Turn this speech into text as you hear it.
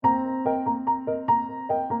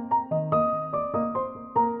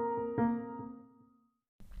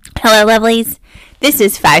Hello, lovelies. This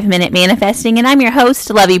is 5-Minute Manifesting, and I'm your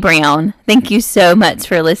host, Lovey Brown. Thank you so much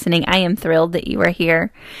for listening. I am thrilled that you are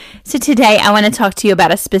here. So today, I want to talk to you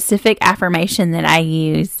about a specific affirmation that I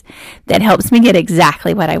use that helps me get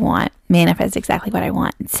exactly what I want, manifest exactly what I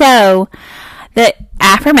want. So the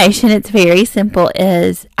affirmation, it's very simple,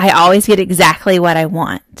 is I always get exactly what I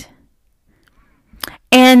want.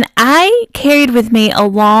 And I carried with me a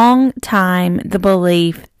long time the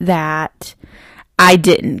belief that I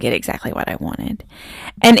didn't get exactly what I wanted.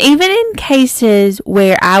 And even in cases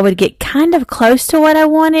where I would get kind of close to what I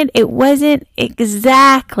wanted, it wasn't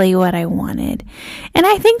exactly what I wanted. And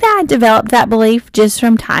I think that I developed that belief just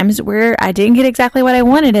from times where I didn't get exactly what I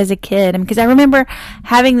wanted as a kid. Because I remember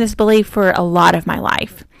having this belief for a lot of my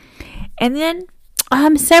life. And then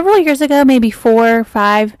several years ago, maybe 4 or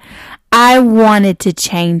 5, I wanted to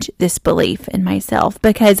change this belief in myself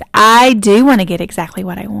because I do want to get exactly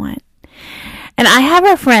what I want. And I have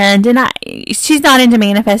a friend, and she's not into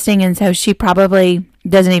manifesting, and so she probably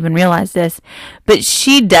doesn't even realize this, but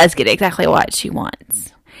she does get exactly what she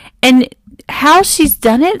wants. And how she's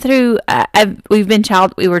done it through,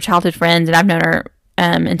 we were childhood friends, and I've known her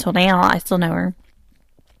until now. I still know her.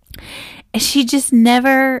 And she just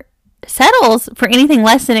never settles for anything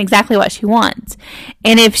less than exactly what she wants.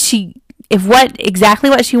 And if exactly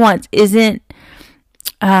what she wants isn't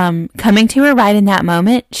coming to her right in that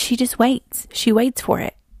moment, she just waits. She waits for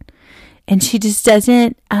it. And she just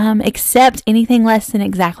doesn't accept anything less than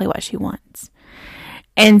exactly what she wants.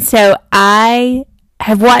 And so I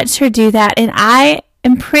have watched her do that, and I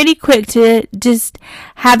am pretty quick to just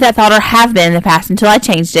have that thought, or have been in the past until I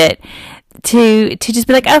changed it, to just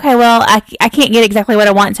be like, okay, well, I can't get exactly what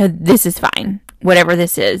I want, so this is fine, whatever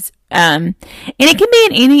this is. And it can be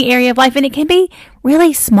in any area of life, and it can be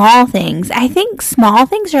really small things. I think small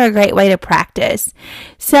things are a great way to practice.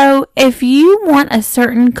 So if you want a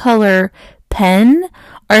certain color pen,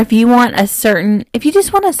 or if you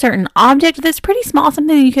just want a certain object that's pretty small,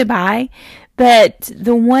 something that you could buy, but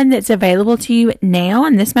the one that's available to you now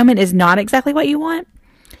in this moment is not exactly what you want,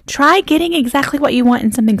 try getting exactly what you want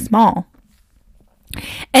in something small.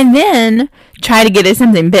 And then try to get it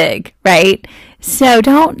something big, right? So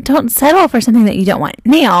don't settle for something that you don't want.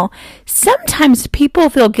 Now, sometimes people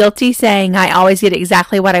feel guilty saying, I always get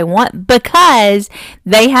exactly what I want, because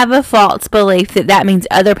they have a false belief that means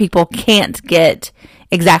other people can't get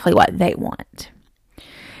exactly what they want.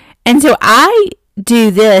 And so I do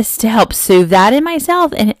this to help soothe that in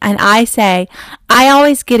myself. And I say, I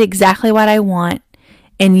always get exactly what I want,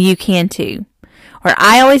 and you can too. Or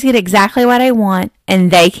I always get exactly what I want, and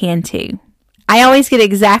they can too. I always get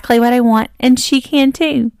exactly what I want, and she can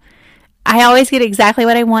too. I always get exactly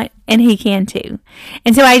what I want, and he can too.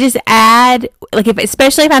 And so I just add,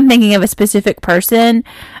 especially if I'm thinking of a specific person,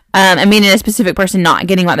 a specific person not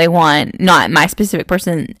getting what they want, not my specific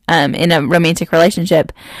person in a romantic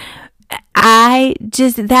relationship,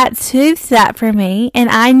 that soothes that for me, and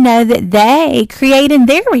I know that they create in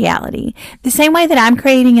their reality. The same way that I'm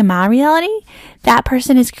creating in my reality, that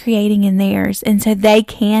person is creating in theirs, and so they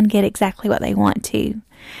can get exactly what they want to.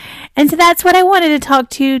 And so that's what I wanted to talk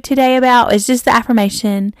to you today about, is just the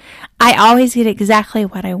affirmation, I always get exactly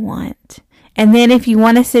what I want. And then if you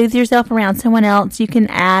want to soothe yourself around someone else, you can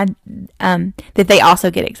add that they also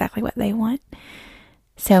get exactly what they want.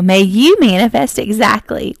 So may you manifest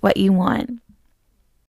exactly what you want.